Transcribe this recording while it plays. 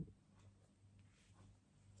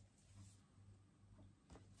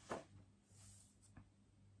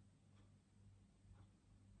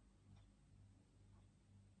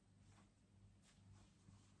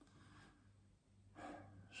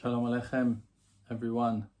Shalom Aleichem,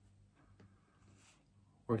 everyone.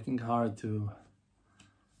 Working hard to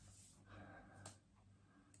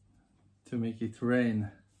make it rain,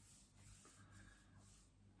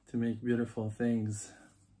 to make beautiful things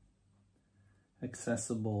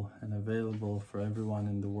accessible and available for everyone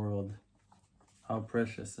in the world. How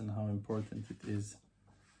precious and how important it is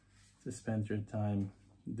to spend your time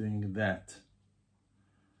doing that.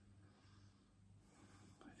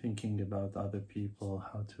 Thinking about other people,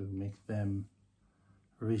 how to make them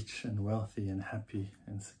rich and wealthy and happy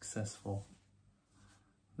and successful.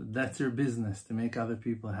 That's your business, to make other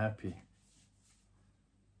people happy.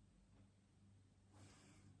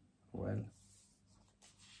 Well,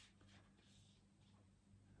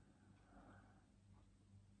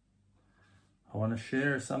 I want to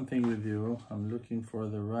share something with you. I'm looking for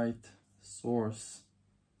the right source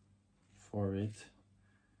for it.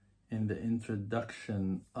 In the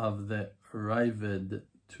introduction of the Rived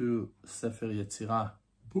to Sefer Yetzirah,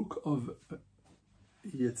 book of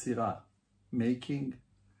Yetzirah, making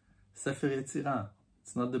Sefer Yetzirah.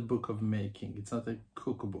 It's not the book of making, it's not a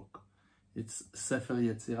cookbook, it's Sefer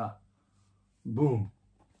Yetzirah. Boom.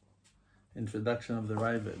 Introduction of the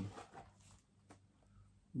Rived.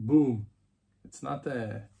 Boom. It's not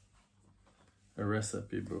a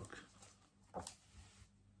recipe book.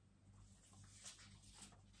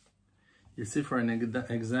 You see, for an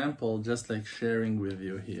example, just like sharing with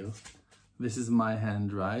you here, this is my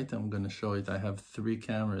hand, right? I'm going to show it. I have 3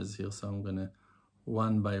 cameras here, so I'm going to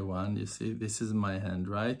one by one. You see, this is my hand,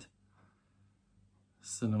 right?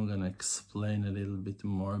 So I'm going to explain a little bit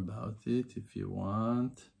more about it if you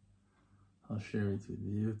want. I'll share it with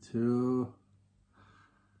you too.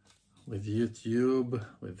 With YouTube,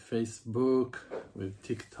 with Facebook, with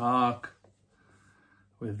TikTok,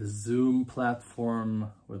 with the Zoom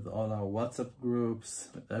platform, with all our WhatsApp groups,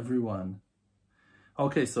 with everyone.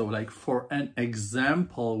 Okay, so like for an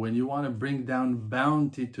example, when you want to bring down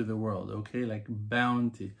bounty to the world, okay, like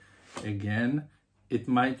bounty, again, it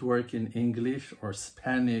might work in English or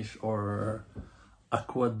Spanish or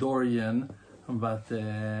Ecuadorian, but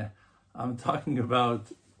I'm talking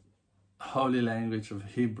about holy language of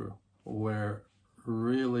Hebrew, where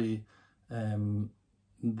really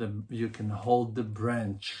you can hold the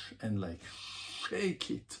branch and like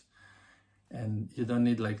shake it, and you don't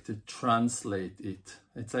need like to translate it.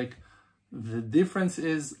 It's like the difference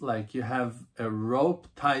is like you have a rope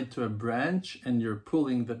tied to a branch and you're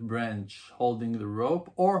pulling the branch, holding the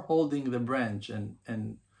rope, or holding the branch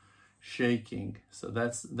and shaking. So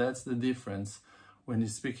that's the difference. When you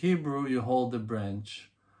speak Hebrew, you hold the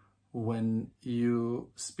branch. When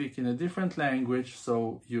you speak in a different language,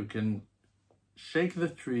 so you can shake the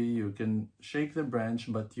tree, you can shake the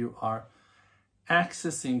branch, but you are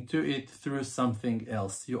accessing to it through something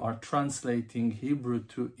else. You are translating Hebrew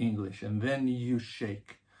to English, and then you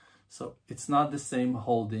shake. So it's not the same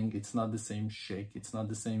holding, it's not the same shake, it's not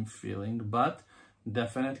the same feeling, but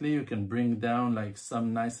definitely you can bring down like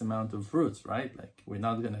some nice amount of fruits, right? Like we're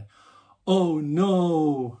not gonna, oh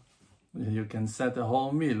no, you can set a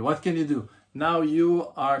whole meal. What can you do? Now you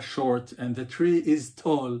are short and the tree is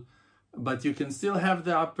tall, but you can still have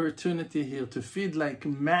the opportunity here to feed like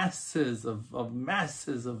masses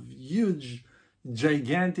of huge,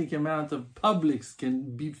 gigantic amount of publics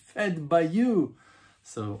can be fed by you.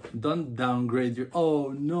 So don't downgrade your, oh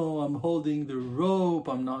no, I'm holding the rope,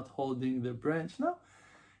 I'm not holding the branch. No,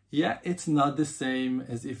 yeah, it's not the same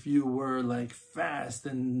as if you were like fast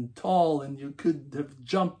and tall and you could have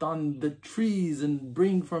jumped on the trees and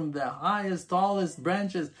bring from the highest, tallest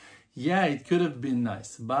branches. Yeah, it could have been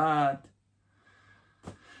nice, but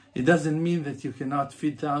it doesn't mean that you cannot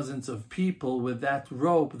feed thousands of people with that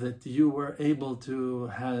rope that you were able to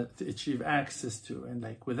achieve access to. And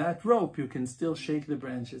like with that rope, you can still shake the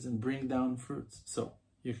branches and bring down fruits. So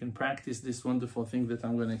you can practice this wonderful thing that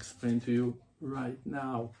I'm going to explain to you right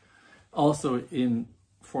now. Also in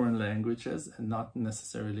foreign languages and not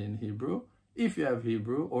necessarily in Hebrew. If you have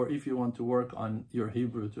Hebrew, or if you want to work on your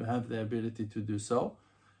Hebrew to have the ability to do so,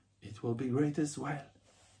 it will be great as well.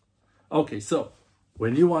 Okay, so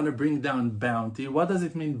when you want to bring down bounty, what does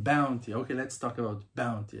it mean bounty? Okay, let's talk about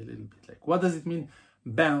bounty a little bit. Like, what does it mean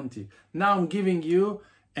bounty? Now I'm giving you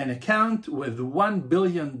an account with $1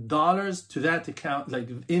 billion to that account, like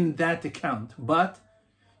in that account, but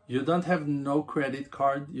you don't have no credit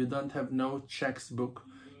card, you don't have no checks book,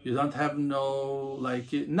 you don't have no,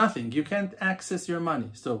 like, nothing. You can't access your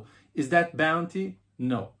money. So is that bounty?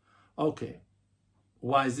 No. Okay.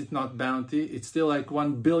 Why is it not bounty? It's still like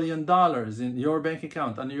 $1 billion in your bank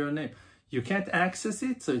account under your name. You can't access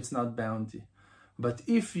it, so it's not bounty. But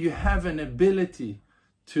if you have an ability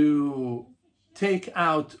to take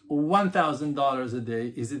out $1,000 a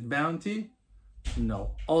day, is it bounty?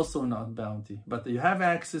 No, also not bounty. But you have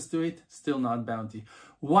access to it, still not bounty.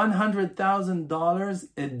 $100,000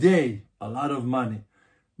 a day, a lot of money.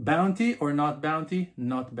 Bounty or not bounty?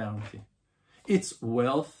 Not bounty. It's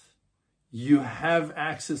wealth. You have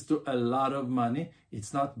access to a lot of money.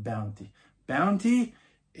 It's not bounty. Bounty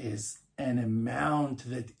is an amount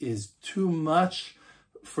that is too much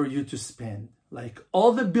for you to spend. Like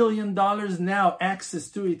all the $1 billion now, access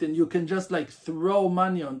to it, and you can just like throw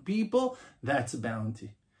money on people. That's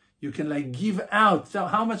bounty. You can like give out. So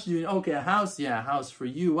how much do you need? Okay, a house? Yeah, a house for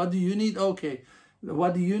you. What do you need? Okay.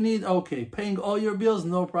 What do you need? Okay. Paying all your bills?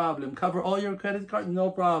 No problem. Cover all your credit card?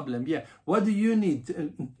 No problem. Yeah. What do you need?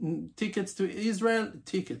 Tickets to Israel?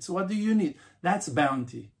 Tickets. What do you need? That's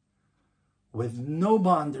bounty. With no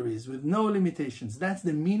boundaries, with no limitations. That's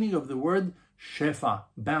the meaning of the word shefa,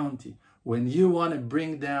 bounty. When you want to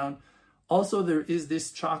bring down, also there is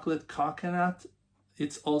this chocolate coconut,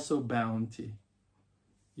 it's also bounty.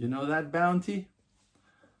 You know that bounty?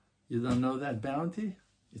 You don't know that bounty?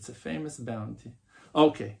 It's a famous bounty.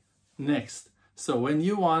 Okay, next. So when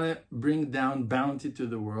you want to bring down bounty to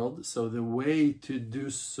the world, so the way to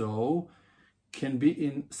do so can be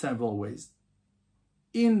in several ways.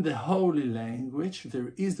 In the holy language,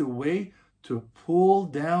 there is a way to pull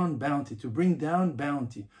down bounty, to bring down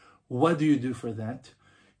bounty. What do you do for that?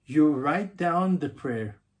 You write down the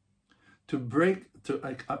prayer I'm going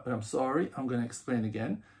to explain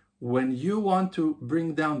again. When you want to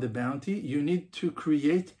bring down the bounty, you need to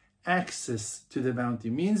create access to the bounty.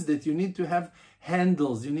 Means that you need to have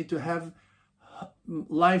handles, you need to have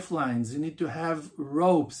lifelines, you need to have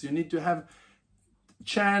ropes, you need to have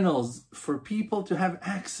channels for people to have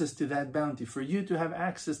access to that bounty, for you to have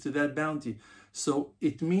access to that bounty. So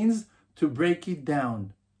it means to break it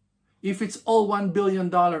down. If it's all $1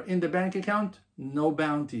 billion in the bank account, no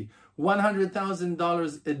bounty.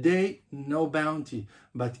 $100,000 a day, no bounty.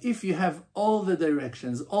 But if you have all the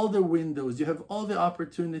directions, all the windows, you have all the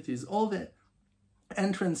opportunities, all the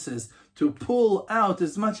entrances to pull out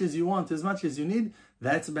as much as you want, as much as you need,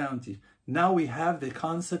 that's bounty. Now we have the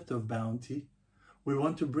concept of bounty. We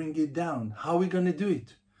want to bring it down. How are we going to do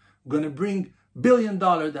it? We're going to bring $1 billion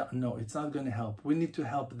down. No, it's not going to help. We need to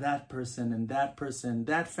help that person,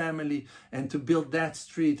 that family, and to build that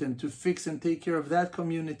street, and to fix and take care of that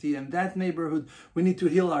community and that neighborhood. We need to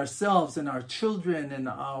heal ourselves and our children and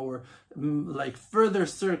our like further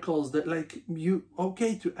circles that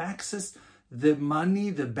to access the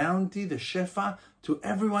money, the bounty, the shefa to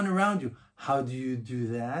everyone around you. How do you do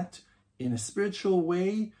that? In a spiritual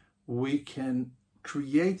way, we can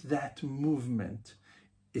create that movement.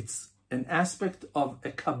 It's an aspect of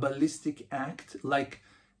a Kabbalistic act, like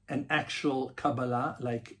an actual Kabbalah,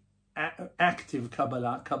 like active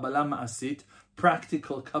Kabbalah, Kabbalah Ma'asit,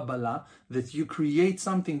 practical Kabbalah, that you create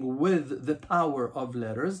something with the power of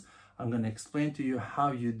letters. I'm going to explain to you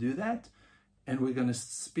how you do that, and we're going to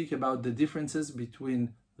speak about the differences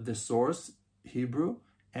between the source, Hebrew,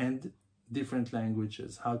 and different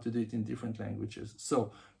languages, how to do it in different languages.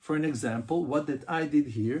 So, for an example, what that I did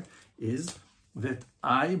here is that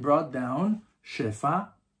I brought down shefa,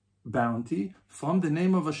 bounty, from the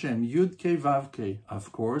name of Hashem, Yud Kei Vav Kei.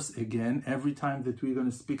 Of course, again, every time that we're going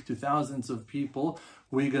to speak to thousands of people,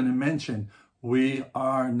 we're going to mention we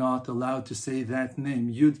are not allowed to say that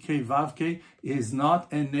name. Yud Kei Vav Kei is not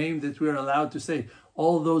a name that we're allowed to say.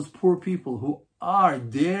 All those poor people who are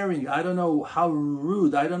daring, I don't know how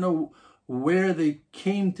rude, I don't know where they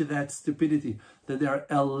came to that stupidity, that they are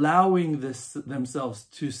allowing themselves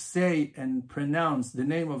to say and pronounce the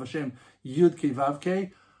name of Hashem, Yud Kei Vav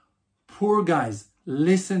Kei. Poor guys,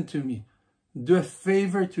 listen to me. Do a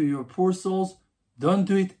favor to your poor souls. Don't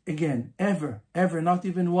do it again, ever, not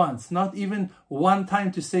even once, not even one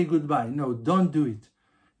time to say goodbye. No, don't do it.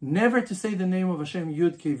 Never to say the name of Hashem,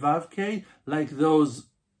 Yud Kei Vav Kei, like those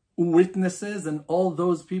witnesses and all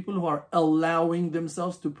those people who are allowing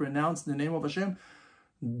themselves to pronounce the name of Hashem.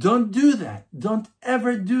 Don't do that. Don't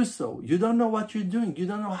ever do so. You don't know what you're doing. You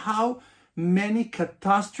don't know how many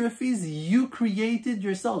catastrophes you created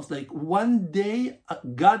yourselves. Like one day,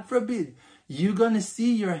 God forbid, you're going to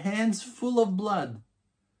see your hands full of blood.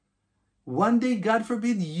 One day, God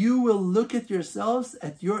forbid, you will look at yourselves,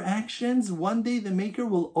 at your actions. One day, the Maker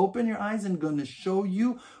will open your eyes and going to show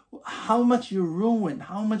you how much you ruined,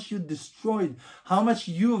 how much you destroyed, how much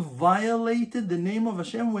you violated the name of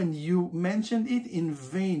Hashem when you mentioned it in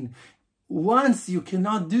vain. Once, you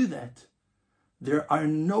cannot do that. There are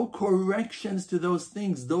no corrections to those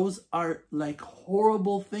things. Those are like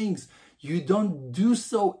horrible things. You don't do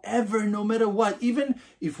so ever, no matter what. Even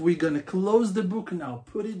if we're going to close the book now,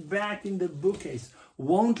 put it back in the bookcase,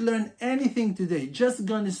 won't learn anything today, just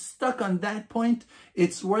going to stuck on that point,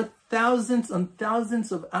 it's worth thousands and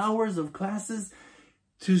thousands of hours of classes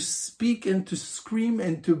to speak and to scream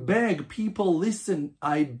and to beg people, listen,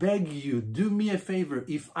 I beg you, do me a favor.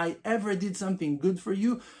 If I ever did something good for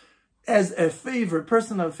you, as a favor,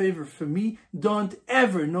 personal favor for me, don't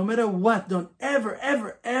ever, no matter what, don't ever,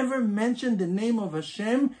 ever, ever mention the name of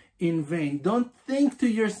Hashem in vain. Don't think to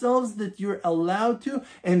yourselves that you're allowed to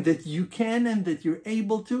and that you can and that you're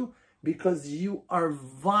able to, because you are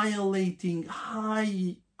violating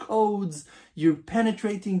high codes, you're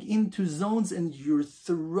penetrating into zones, and you're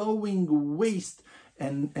throwing waste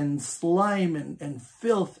and slime and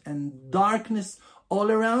filth and darkness all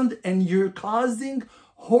around, and you're causing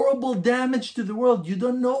horrible damage to the world. You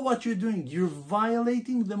don't know what you're doing. You're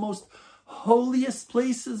violating the most holiest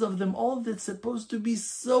places of them all that's supposed to be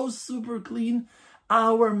so super clean.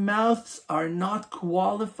 Our mouths are not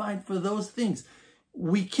qualified for those things.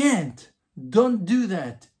 We can't. Don't do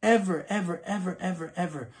that. Ever, ever, ever, ever,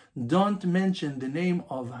 ever. Don't mention the name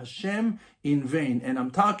of Hashem in vain. And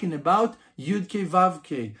I'm talking about Yud Kei Vav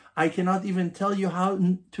Kei. I cannot even tell you how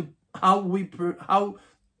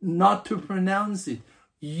not to pronounce it.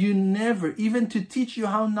 You never, even to teach you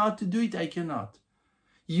how not to do it, I cannot.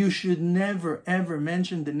 You should never, ever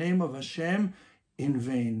mention the name of Hashem in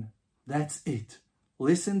vain. That's it.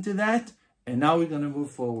 Listen to that, and now we're going to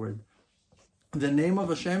move forward. The name of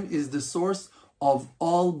Hashem is the source of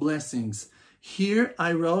all blessings. Here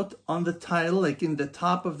I wrote on the title, like in the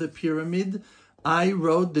top of the pyramid, I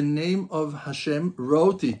wrote the name of Hashem,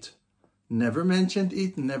 wrote it. Never mentioned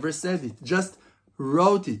it, never said it. Just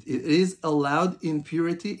wrote it. It is allowed in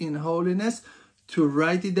purity, in holiness, to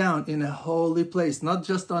write it down in a holy place, not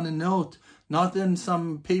just on a note, not in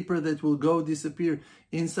some paper that will go disappear,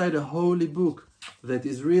 inside a holy book that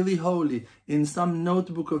is really holy, in some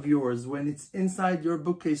notebook of yours, when it's inside your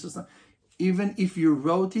bookcase or something. Even if you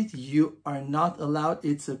wrote it, you are not allowed.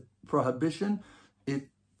 It's a prohibition. It's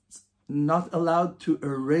not allowed to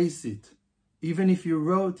erase it, even if you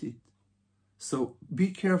wrote it. So be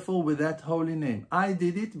careful with that holy name. I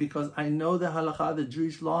did it because I know the halakha, the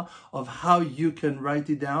Jewish law of how you can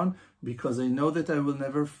write it down, because I know that I will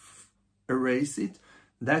never erase it.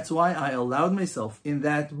 That's why I allowed myself in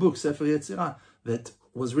that book, Sefer Yetzirah, that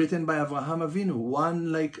was written by Avraham Avinu,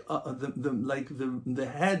 one like the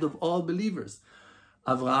head of all believers.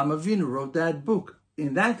 Avraham Avinu wrote that book.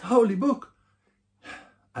 In that holy book,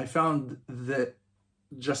 I found the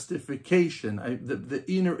justification, the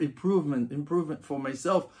inner improvement for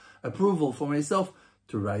myself, approval for myself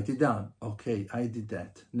to write it down. Okay, I did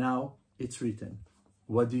that. Now it's written.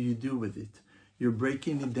 What do you do with it? You're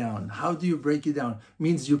breaking it down. How do you break it down?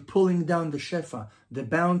 Means you're pulling down the shefa, the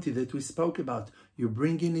bounty that we spoke about. You're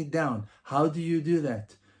bringing it down. How do you do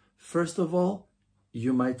that? First of all,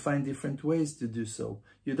 you might find different ways to do so.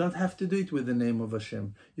 You don't have to do it with the name of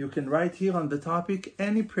Hashem. You can write here on the topic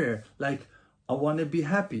any prayer, like I want to be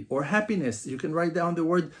happy, or happiness. You can write down the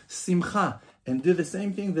word simcha and do the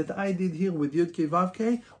same thing that I did here with Yud Kei Vav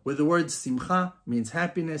Kei, with the word simcha means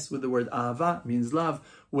happiness, with the word ahava means love,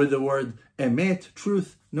 with the word emet,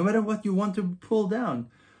 truth. No matter what you want to pull down,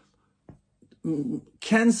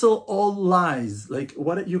 cancel all lies. Like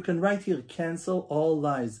what you can write here, cancel all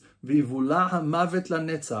lies. V'ivula hamavet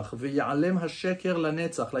lanetzach, v'ya'alem hasheker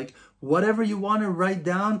lanetzach. Like whatever you want to write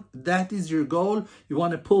down, that is your goal. You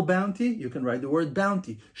want to pull bounty, you can write the word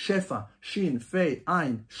bounty. Shefa, shin, fei,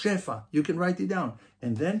 ein, shefa. You can write it down.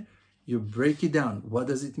 And then you break it down. What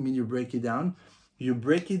does it mean you break it down? You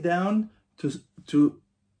break it down to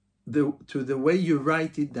the way you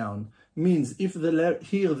write it down. Means if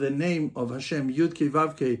here the name of Hashem, Yud Kei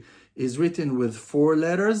Vav Kei, is written with 4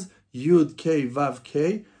 letters, Yud Kei Vav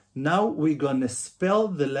Kei. Now we're gonna spell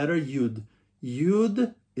the letter Yud.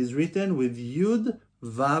 Yud is written with Yud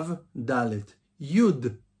Vav Dalet.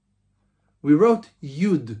 Yud. We wrote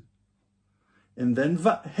Yud. And then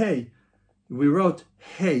Hey. We wrote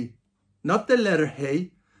Hey. Not the letter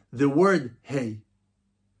Hey, the word Hey.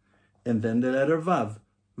 And then the letter Vav.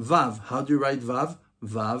 Vav. How do you write Vav?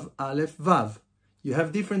 Vav, Aleph, Vav. You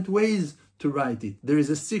have different ways to write it. There is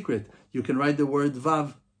a secret. You can write the word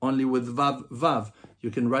Vav only with Vav, Vav. You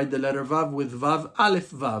can write the letter Vav with Vav, Aleph,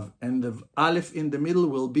 Vav. And the Aleph in the middle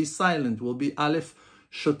will be silent, will be Aleph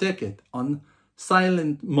Shoteket, on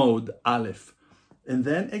silent mode, Aleph. And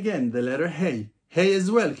then again, the letter Hey. Hey as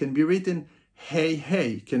well can be written Hey,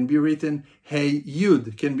 Hey. Can be written Hey,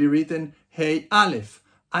 Yud. Can be written Hey, Aleph.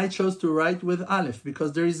 I chose to write with Aleph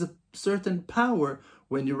because there is a certain power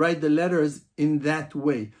when you write the letters in that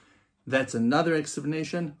way. That's another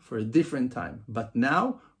explanation for a different time. But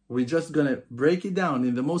now we're just going to break it down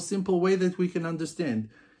in the most simple way that we can understand.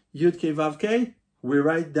 Yud K Vav K, we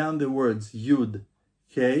write down the words Yud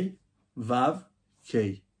K Vav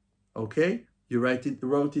K. Okay? You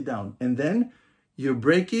wrote it down. And then you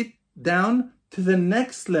break it down to the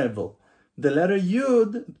next level. The letter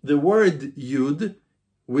Yud, the word Yud,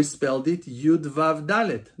 we spelled it Yud Vav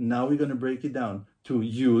Dalet. Now we're going to break it down to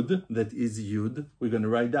Yud, that is Yud. We're going to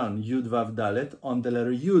write down Yud Vav Dalet on the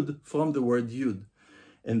letter Yud from the word Yud.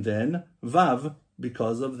 And then Vav,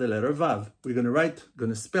 because of the letter Vav. We're going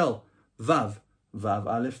to spell Vav, Vav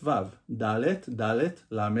Aleph Vav, Dalet, Dalet,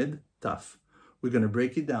 Lamed, Taf. We're going to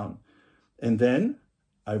break it down. And then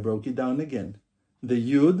I broke it down again. The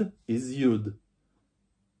Yud is Yud.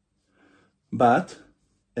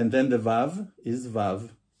 And then the Vav is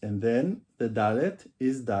Vav. And then the Dalet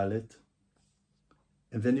is Dalet.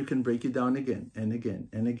 And then you can break it down again and again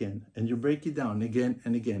and again. And you break it down again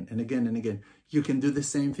and again and again and again. You can do the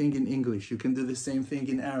same thing in English. You can do the same thing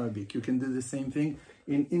in Arabic. You can do the same thing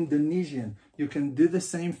in Indonesian. You can do the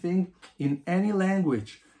same thing in any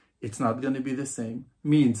language. It's not going to be the same.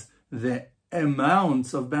 Means the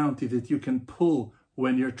amounts of bounty that you can pull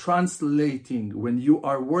when you're translating, when you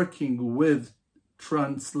are working with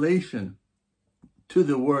translation to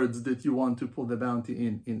the words that you want to pull the bounty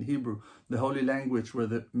in Hebrew, the holy language where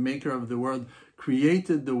the maker of the world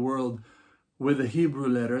created the world with the Hebrew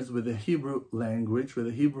letters, with the Hebrew language, with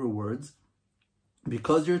the Hebrew words.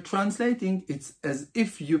 Because you're translating, it's as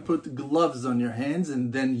if you put gloves on your hands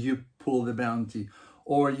and then you pull the bounty.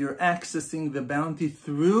 Or you're accessing the bounty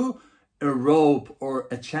through a rope or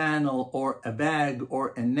a channel or a bag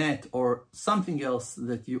or a net or something else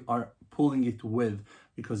that you are pulling it with,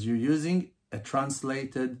 because you're using a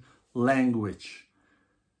translated language.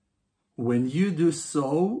 When you do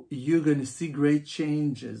so, you're going to see great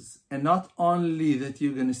changes. And not only that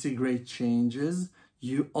you're going to see great changes,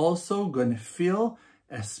 you're also going to feel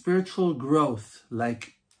a spiritual growth.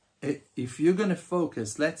 Like if you're going to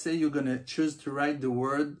focus, let's say you're going to choose to write the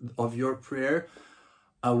word of your prayer,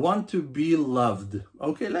 I want to be loved.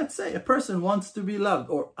 Okay, let's say a person wants to be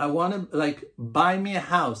loved, or I want to buy me a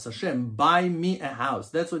house. Hashem, buy me a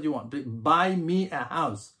house. That's what you want. Buy me a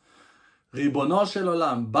house. Ribono shel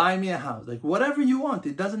olam, buy me a house. Whatever you want,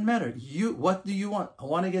 it doesn't matter. What do you want? I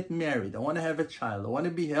want to get married. I want to have a child. I want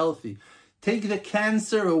to be healthy. Take the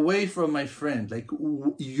cancer away from my friend.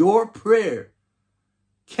 Your prayer.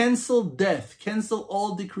 Cancel death. Cancel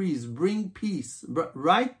all decrees. Bring peace.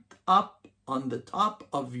 Write up on the top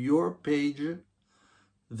of your page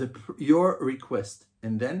your request,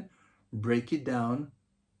 and then break it down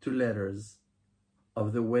to letters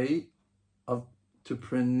of the way of to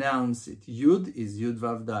pronounce it. Yud is Yud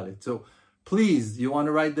Vav Dalet. So please, you want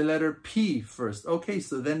to write the letter P first. Okay,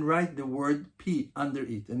 so then write the word P under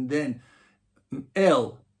it, and then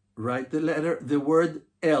L, write the word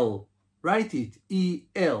L. Write it,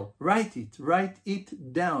 E-L, write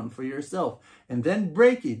it down for yourself. And then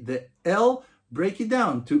break it, the L, break it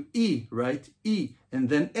down to E, write E. And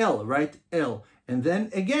then L, write L. And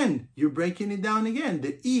then again, you're breaking it down again.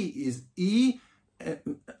 The E is E,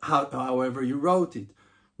 however you wrote it.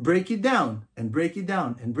 Break it down, and break it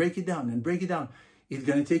down, and break it down, and break it down. It's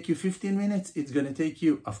going to take you 15 minutes. It's going to take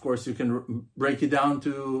you, of course, you can break it down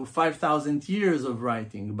to 5,000 years of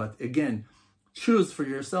writing. But again, choose for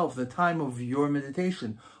yourself the time of your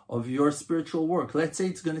meditation, of your spiritual work. Let's say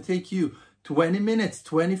it's going to take you 20 minutes,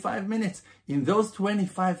 25 minutes. In those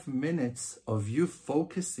 25 minutes of you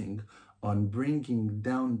focusing on bringing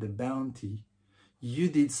down the bounty, you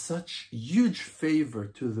did such huge favor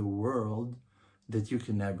to the world that you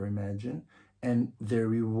can never imagine. And the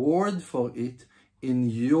reward for it in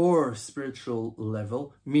your spiritual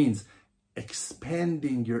level means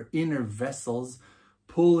expanding your inner vessels,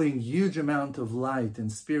 pulling huge amount of light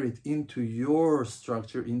and spirit into your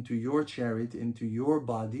structure, into your chariot, into your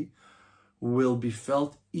body, will be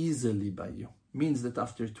felt easily by you. Means that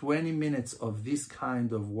after 20 minutes of this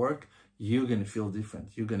kind of work, you're going to feel different.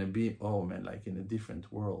 You're going to be, oh man, in a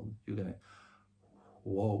different world. You're going to,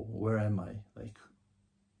 whoa, where am I?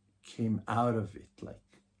 Came out of it,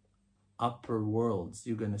 upper worlds.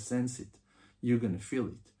 You're going to sense it. You're going to feel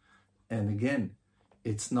it. And again,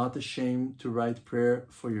 it's not a shame to write prayer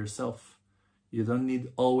for yourself. You don't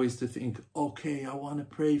need always to think, okay, I want to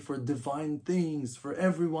pray for divine things, for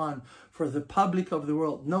everyone, for the public of the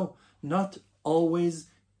world. No, not always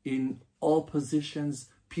in all positions.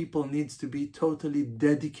 People needs to be totally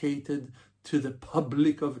dedicated to the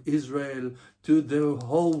public of Israel, to the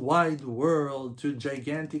whole wide world, to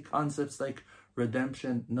gigantic concepts like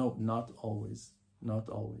redemption. No, not always. Not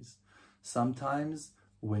always. Sometimes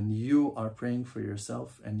when you are praying for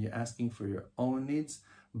yourself and you're asking for your own needs.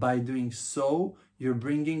 By doing so, you're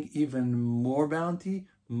bringing even more bounty,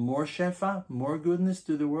 more shefa, more goodness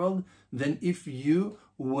to the world than if you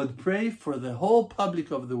would pray for the whole public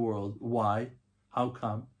of the world. Why? How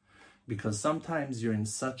come? Because sometimes you're in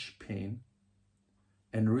such pain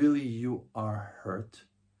and really you are hurt.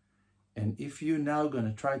 And if you're now going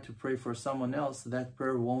to try to pray for someone else, that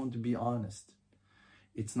prayer won't be honest.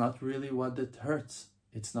 It's not really what that hurts.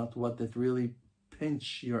 It's not what that really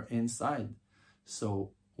pinch your inside.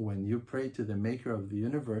 So when you pray to the maker of the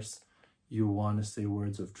universe, you want to say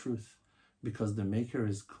words of truth, because the maker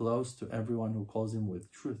is close to everyone who calls him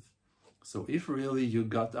with truth. So if really you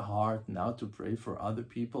got a heart now to pray for other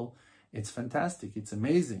people, it's fantastic, it's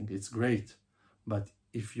amazing, it's great. But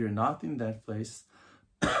if you're not in that place,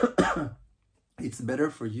 it's better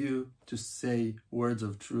for you to say words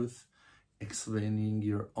of truth, explaining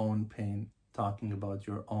your own pain, talking about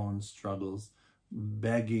your own struggles,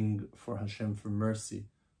 begging for Hashem for mercy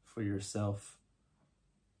for yourself,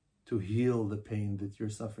 to heal the pain that you're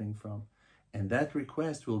suffering from. And that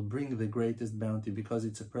request will bring the greatest bounty, because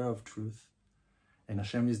it's a prayer of truth. And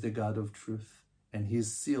Hashem is the God of truth. And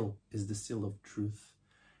His seal is the seal of truth.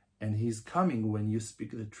 And He's coming when you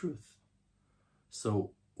speak the truth.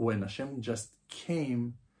 So when Hashem just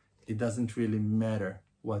came, it doesn't really matter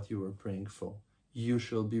what you were praying for. You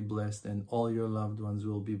shall be blessed, and all your loved ones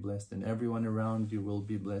will be blessed, and everyone around you will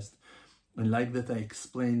be blessed. And like that I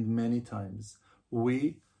explained many times,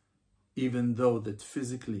 we, even though that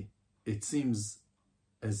physically it seems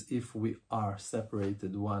as if we are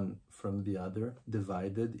separated one from the other,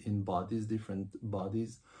 divided in bodies, different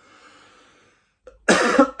bodies,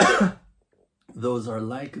 those are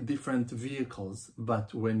like different vehicles.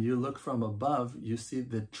 But when you look from above, you see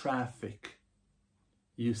the traffic.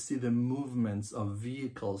 You see the movements of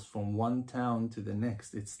vehicles from one town to the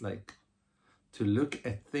next. It's like to look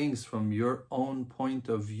at things from your own point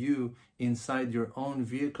of view inside your own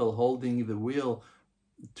vehicle, holding the wheel,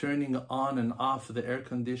 turning on and off the air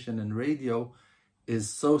condition and radio, is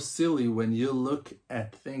so silly when you look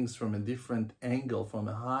at things from a different angle, from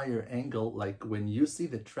a higher angle. Like when you see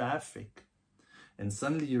the traffic and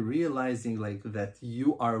suddenly you're realizing like that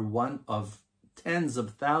you are one of tens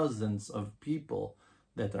of thousands of people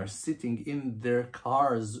that are sitting in their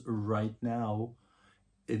cars right now,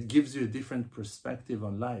 it gives you a different perspective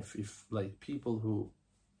on life. If like people who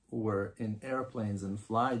were in airplanes and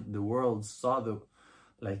fly the world saw the,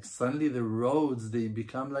 like suddenly the roads, they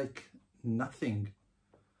become like nothing.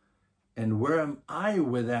 And where am I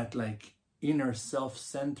with that like inner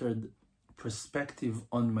self-centered perspective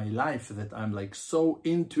on my life that I'm like so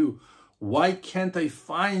into? Why can't I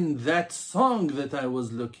find that song that I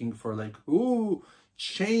was looking for? Like who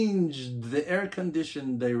changed the air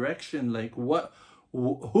condition direction? Like what,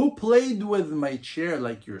 who played with my chair?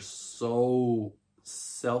 Like you're so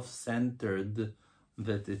self-centered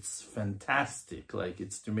that it's fantastic. Like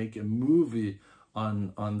it's to make a movie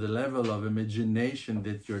on the level of imagination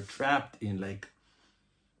that you're trapped in, like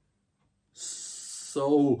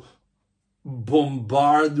so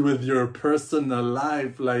bombarded with your personal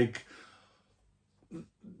life. Like,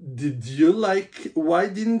 did you like, why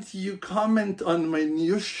didn't you comment on my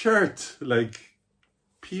new shirt? Like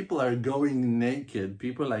people are going naked,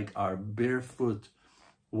 people like are barefoot,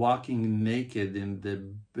 walking naked in the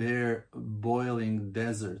bare boiling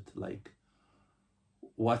desert. Like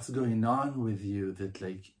what's going on with you that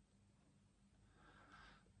like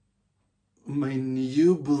my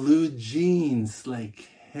new blue jeans, like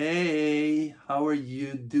hey, how are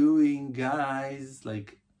you doing guys?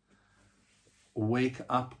 Like wake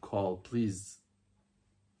up call, please.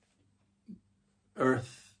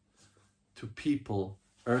 Earth to people,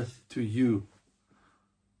 earth to you,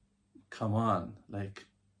 come on. Like,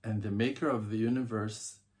 and the maker of the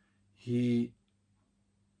universe, He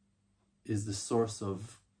is the source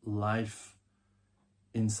of life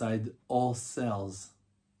inside all cells,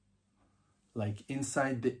 like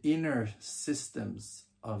inside the inner systems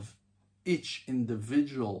of each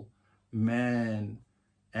individual man,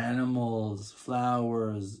 animals,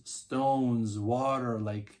 flowers, stones, water.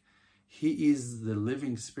 Like He is the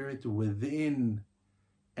living spirit within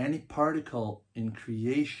any particle in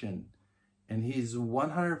creation, and He's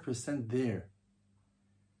 100% there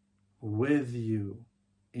with you,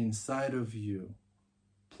 inside of you,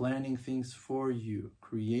 planning things for you,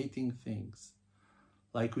 creating things.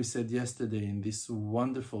 Like we said yesterday in this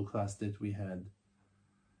wonderful class that we had,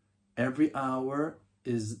 every hour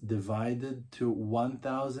is divided to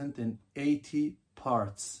 1080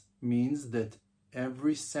 parts, means that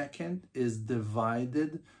every second is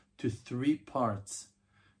divided to 3 parts,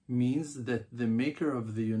 means that the maker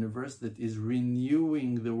of the universe that is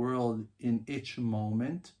renewing the world in each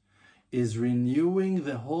moment is renewing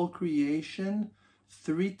the whole creation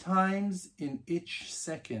 3 times in each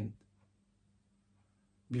second.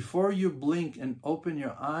 Before you blink and open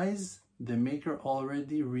your eyes, the maker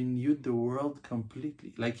already renewed the world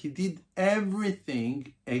completely. Like he did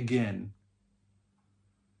everything again.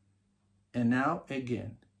 And now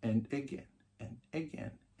again, and again, and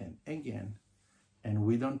again, and again. And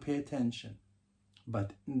we don't pay attention.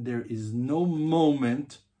 But there is no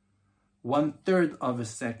moment, 1/3 of a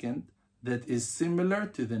second, that is similar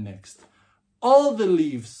to the next. All the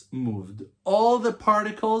leaves moved. All the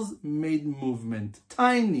particles made movement.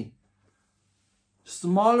 Tiny.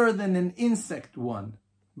 Smaller than an insect one.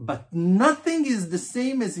 But nothing is the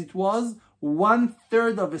same as it was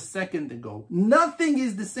 1/3 of a second ago. Nothing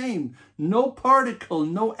is the same. No particle,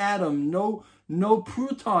 no atom, no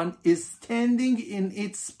proton is standing in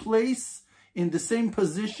its place in the same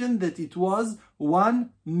position that it was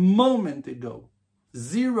 1 moment ago.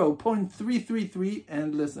 0.333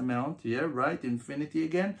 endless amount, yeah, right, infinity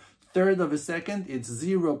again. 1/3 of a second, it's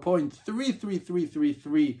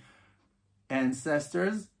 0.33333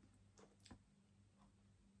 ancestors.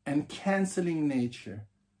 And canceling nature,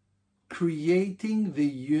 creating the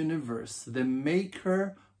universe, the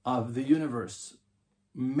maker of the universe,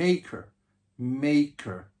 making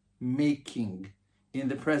in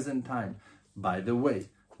the present time. By the way,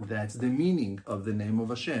 that's the meaning of the name of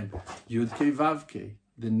Hashem, Yud Kei Vav Kei.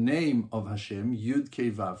 The name of Hashem, Yud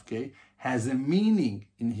Kei Vav Kei, has a meaning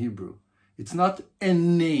in Hebrew. It's not a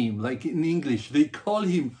name like in English. They call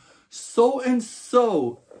him so and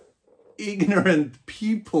so. Ignorant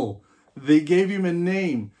people, they gave him a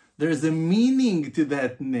name. There's a meaning to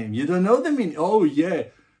that name. You don't know the meaning. Oh yeah,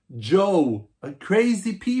 Joe,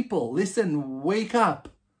 crazy people. Listen, wake up.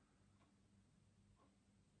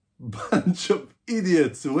 Bunch of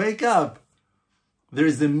idiots, wake up.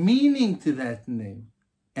 There's a meaning to that name.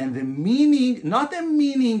 And the meaning, not a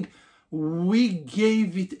meaning, we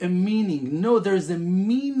gave it a meaning. No, there's a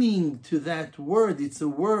meaning to that word. It's a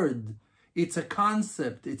word. It's a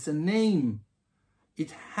concept. It's a name.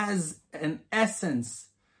 It has an essence.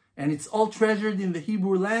 And it's all treasured in the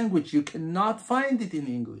Hebrew language. You cannot find it in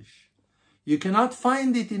English. You cannot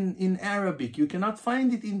find it in Arabic. You cannot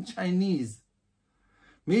find it in Chinese.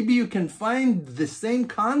 Maybe you can find the same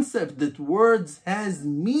concept that words has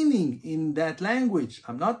meaning in that language.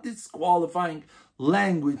 I'm not disqualifying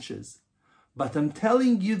languages. But I'm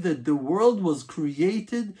telling you that the world was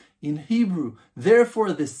created in Hebrew.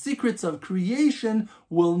 Therefore, the secrets of creation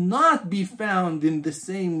will not be found in the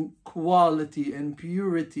same quality and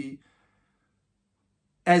purity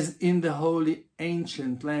as in the holy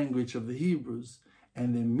ancient language of the Hebrews.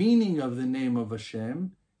 And the meaning of the name of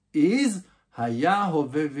Hashem is Haya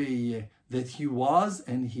Hoveh Ve'yeh, that he was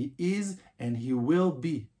and he is and he will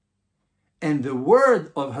be. And the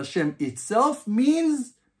word of Hashem itself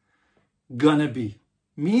means gonna be,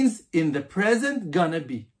 means in the present, gonna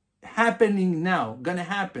be, happening now, gonna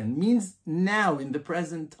happen, means now in the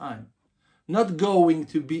present time, not going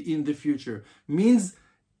to be in the future, means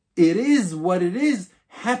it is what it is,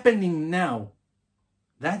 happening now.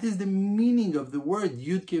 That is the meaning of the word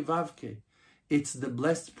Yud Kei Vav Kei. It's the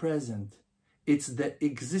blessed present. It's the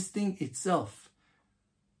existing itself.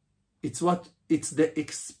 It's the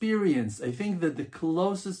experience. I think that the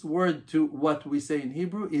closest word to what we say in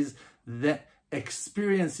Hebrew is the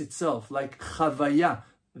experience itself, like chavaya.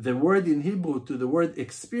 The word in Hebrew to the word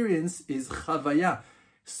experience is chavaya.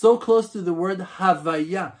 So close to the word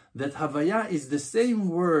havaya, that havaya is the same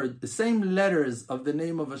word, the same letters of the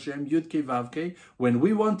name of Hashem, Yud Kei Vav Kei. When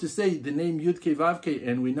we want to say the name Yud Kei Vav Kei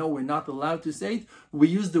and we know we're not allowed to say it, we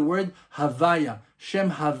use the word havaya,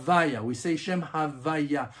 Shem Havaya. We say Shem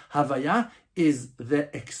Havaya. Havaya is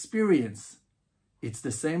the experience. It's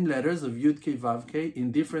the same letters of Yud Kei Vav Kei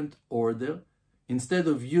in different order. Instead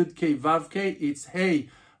of Yud Kei Vav Kei, it's Hey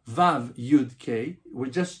Vav Yud Kei.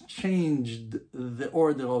 We just changed the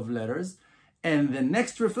order of letters. And the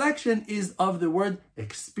next reflection is of the word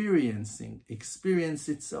experiencing, experience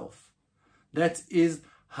itself. That is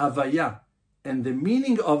Havaya. And the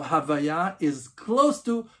meaning of Havaya is close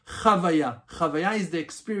to Chavaya. Chavaya is the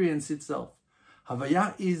experience itself.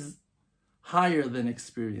 Havaya is higher than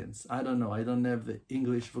experience. I don't know. I don't have the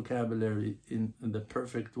English vocabulary in the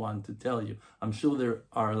perfect one to tell you. I'm sure there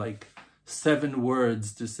are like 7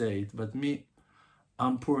 words to say it, but me,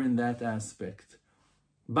 I'm poor in that aspect.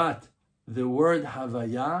 But the word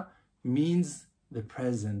Havaya means the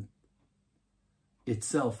present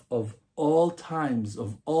itself of all times,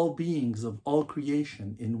 of all beings, of all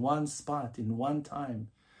creation, in one spot, in one time.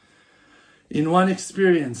 in one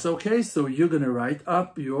experience. Okay, so you're gonna write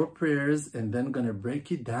up your prayers and then gonna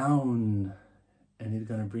break it down, and it's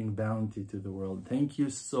gonna bring bounty to the world. Thank you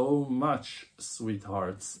so much,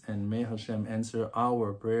 sweethearts, and may Hashem answer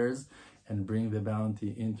our prayers and bring the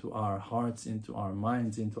bounty into our hearts, into our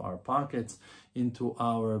minds, into our pockets, into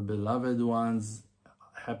our beloved ones'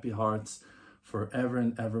 happy hearts forever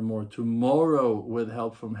and evermore. Tomorrow, with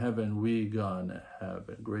help from heaven, we gonna have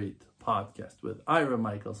a great podcast with Ira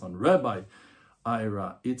Michelson, Rabbi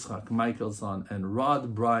Ira Yitzchak Michelson, and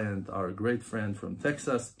Rod Bryant, our great friend from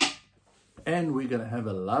Texas. And we're gonna have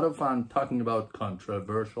a lot of fun talking about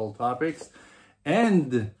controversial topics.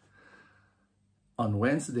 And on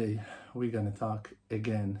Wednesday, we're gonna talk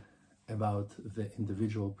again about the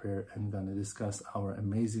individual prayer and gonna discuss our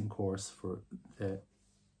amazing course for the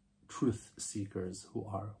truth seekers who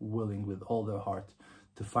are willing with all their heart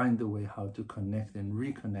to find the way how to connect and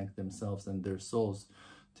reconnect themselves and their souls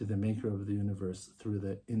to the maker of the universe through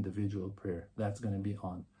the individual prayer. That's going to be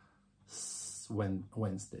on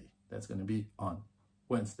Wednesday. That's going to be on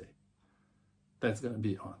Wednesday. That's going to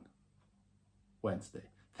be on Wednesday.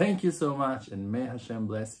 Thank you so much, and may Hashem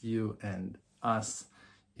bless you and us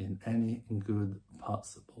in any good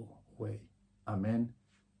possible way. Amen.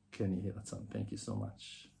 Kenny Hiratson. Thank you so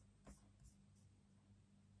much.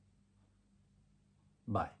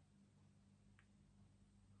 Bye.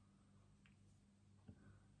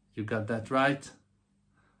 You got that right?